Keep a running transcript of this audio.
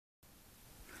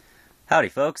Howdy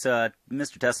folks,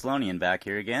 Mr. Thessalonian back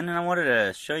here again, and I wanted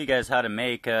to show you guys how to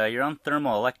make your own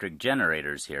thermoelectric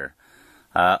generators here,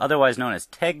 otherwise known as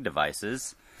TEG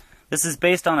devices. This is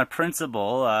based on a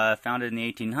principle founded in the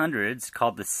 1800s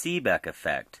called the Seebeck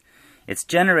Effect. It's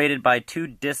generated by two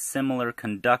dissimilar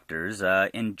conductors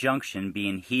in junction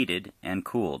being heated and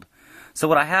cooled. So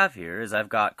what I have here is I've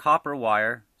got copper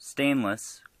wire,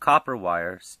 stainless, copper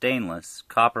wire, stainless,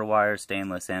 copper wire,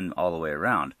 stainless, and all the way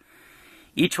around.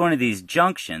 Each one of these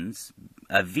junctions,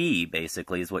 a V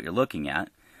basically is what you're looking at,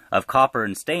 of copper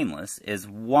and stainless is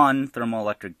one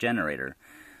thermoelectric generator.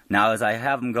 Now as I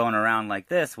have them going around like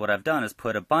this, what I've done is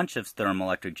put a bunch of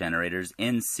thermoelectric generators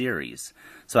in series.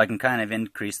 So I can kind of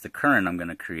increase the current I'm going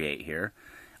to create here,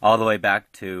 all the way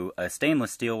back to a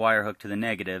stainless steel wire hooked to the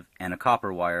negative and a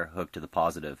copper wire hooked to the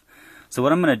positive. So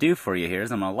what I'm going to do for you here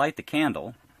is I'm going to light the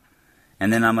candle,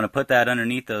 and then I'm going to put that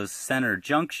underneath those center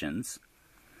junctions.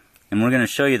 And we're going to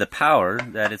show you the power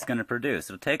that it's going to produce.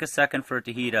 It'll take a second for it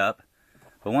to heat up,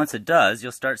 but once it does,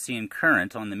 you'll start seeing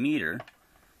current on the meter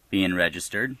being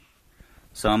registered.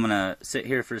 So I'm going to sit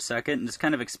here for a second and just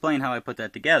kind of explain how I put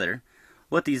that together.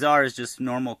 What these are is just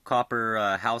normal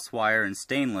copper house wire and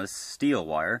stainless steel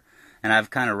wire, and I've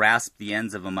kind of rasped the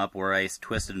ends of them up where I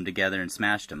twisted them together and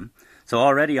smashed them. So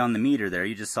already on the meter there,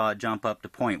 you just saw it jump up to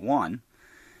 0.1.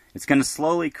 It's going to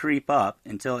slowly creep up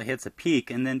until it hits a peak,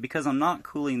 and then because I'm not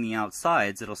cooling the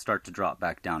outsides, it'll start to drop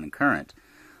back down in current.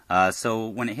 So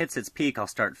when it hits its peak, I'll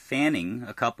start fanning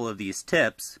a couple of these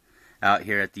tips out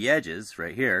here at the edges,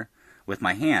 right here, with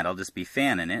my hand. I'll just be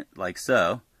fanning it, like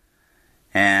so.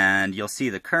 And you'll see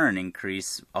the current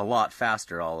increase a lot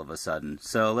faster all of a sudden.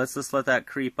 So let's just let that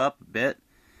creep up a bit.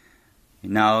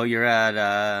 Now you're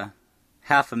at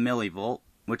half a millivolt,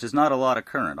 which is not a lot of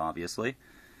current, obviously.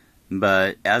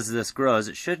 But as this grows,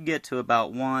 it should get to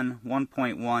about 1.1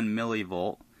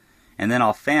 millivolt, and then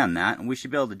I'll fan that, and we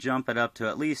should be able to jump it up to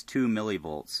at least 2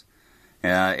 millivolts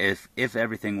if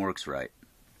everything works right.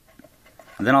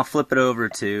 And then I'll flip it over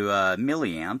to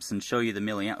milliamps and show you the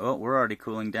milliamp. Oh, we're already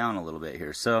cooling down a little bit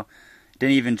here, so it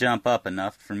didn't even jump up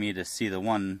enough for me to see the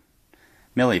 1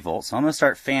 millivolt. So I'm going to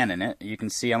start fanning it. You can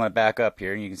see I'm going to back up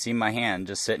here, and you can see my hand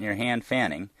just sitting here hand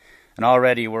fanning, and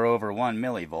already we're over 1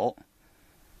 millivolt.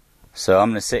 So I'm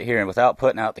going to sit here and without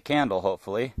putting out the candle,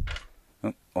 hopefully,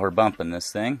 or bumping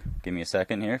this thing. Give me a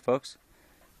second here, folks.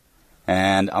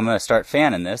 And I'm going to start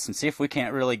fanning this and see if we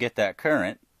can't really get that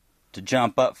current to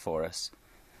jump up for us.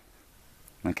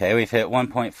 Okay, we've hit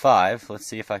 1.5. Let's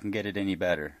see if I can get it any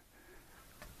better.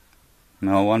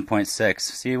 No, 1.6.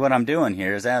 See, what I'm doing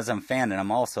here is as I'm fanning,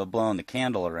 I'm also blowing the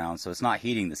candle around, so it's not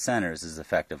heating the centers as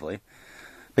effectively.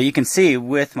 But you can see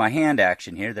with my hand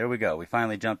action here, there we go. We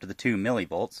finally jumped to the 2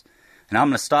 millivolts. And I'm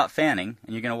going to stop fanning,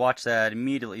 and you're going to watch that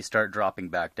immediately start dropping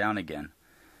back down again.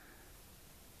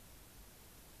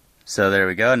 So there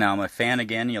we go. Now I'm going to fan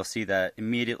again. You'll see that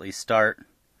immediately start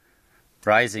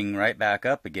rising right back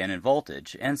up again in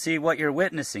voltage. And see, what you're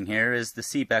witnessing here is the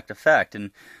Seebeck effect.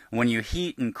 And when you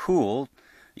heat and cool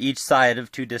each side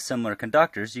of two dissimilar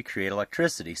conductors, you create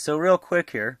electricity. So real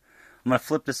quick here, I'm going to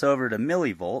flip this over to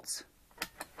millivolts.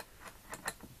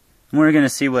 And we're going to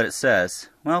see what it says.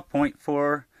 Well,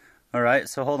 0.4. Alright,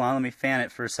 so hold on, let me fan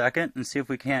it for a second and see if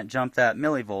we can't jump that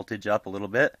millivoltage up a little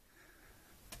bit.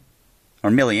 Or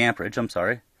milliamperage, I'm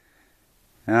sorry.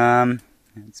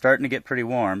 It's starting to get pretty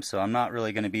warm, so I'm not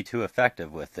really going to be too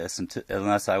effective with this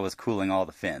unless I was cooling all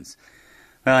the fins.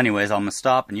 Well, anyways, I'm going to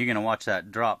stop and you're going to watch that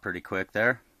drop pretty quick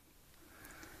there.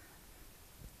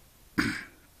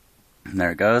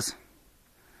 There it goes.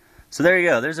 So there you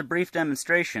go. There's a brief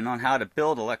demonstration on how to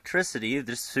build electricity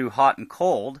just through hot and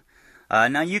cold.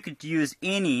 Now you could use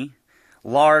any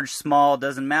large, small,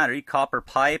 doesn't matter, copper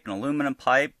pipe, an aluminum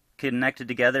pipe connected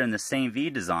together in the same V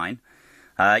design.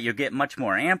 You'll get much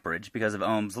more amperage because of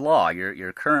Ohm's law.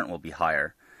 Your current will be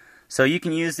higher. So you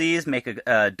can use these, make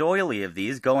a doily of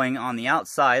these going on the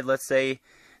outside. Let's say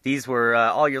these were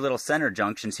all your little center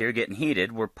junctions here getting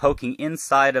heated. We're poking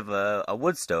inside of a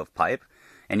wood stove pipe,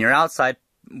 and your outside,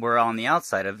 we're on the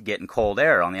outside of getting cold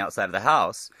air on the outside of the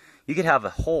house. You could have a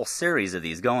whole series of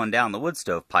these going down the wood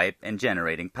stove pipe and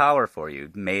generating power for you,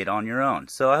 made on your own.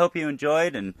 So I hope you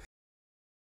enjoyed, and